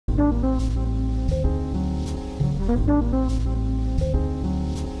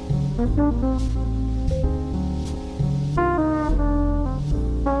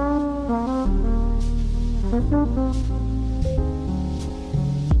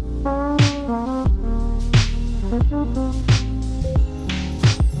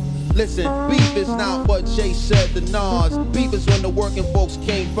Listen, beef is not what Jay said to Nas. Beef is when the working folks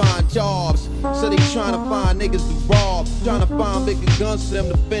can't find jobs. So they trying to find niggas to rob, trying to find bigger guns for them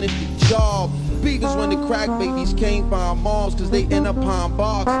to finish the job. Beef is when the crack babies can't find moms cause they end up behind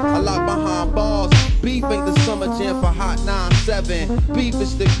bars, a lot behind bars. Beef ain't the summer jam for Hot 97. Beef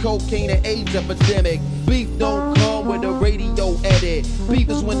is the cocaine and AIDS epidemic. Beef don't come with a radio edit. Beef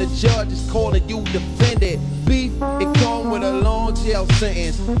is when the judge is calling you defendant. Beef, it come with a long jail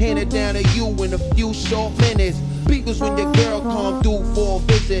sentence, handed down to you in a few short minutes. Beef is when your girl come through for a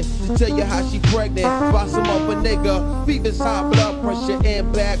visit to tell you how she pregnant by some other nigga. Beef is high blood pressure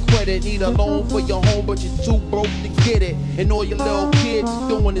and bad credit. Need a loan for your home but you're too broke to get it. And all your little kids is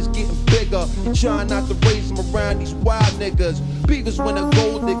doing is getting bigger. You trying not to raise them around these wild niggas. Beef is when a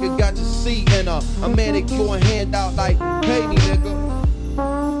gold digger got your seat in her, a manicure and hand out like, pay me nigga.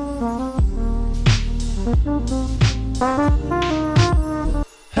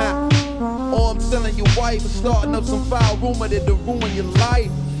 Or I'm selling your wife and starting up some foul rumor that'll ruin your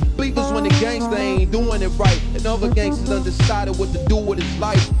life. Beef is when the gangster ain't doing it right, and other gangsters undecided what to do with his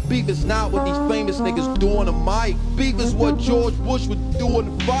life. Beef is not what these famous niggas do on the mic. Beef is what George Bush would do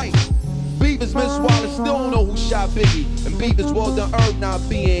in the fight. Beef is Miss Wallace still don't know who shot Biggie. And beef is Well Done Earth not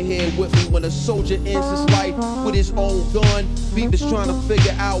being here with me when a soldier ends his life with his own gun. Beef is trying to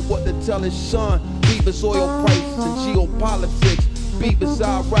figure out what to tell his son. Beef is oil prices and geopolitics. Beef is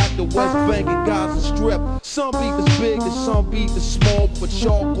Iraq, the West Bank, and Gaza Strip. Some beef is big and some beef is small, but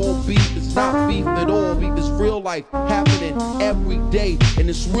charcoal beef is not beef at all. Beef is real life happening every day, and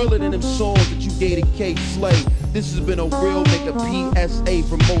it's realer than them songs that you gave to K Slay. This has been a real nigga PSA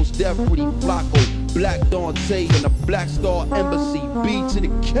from Mos Def, Pretty Flacco, Black Dante, and the Black Star Embassy. B to the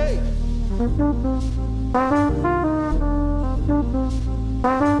K.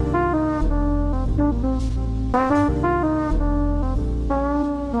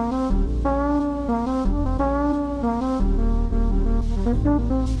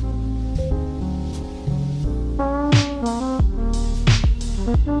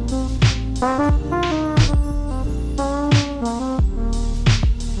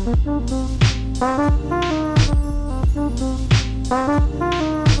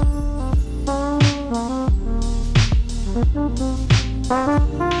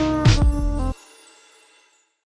 Thank you.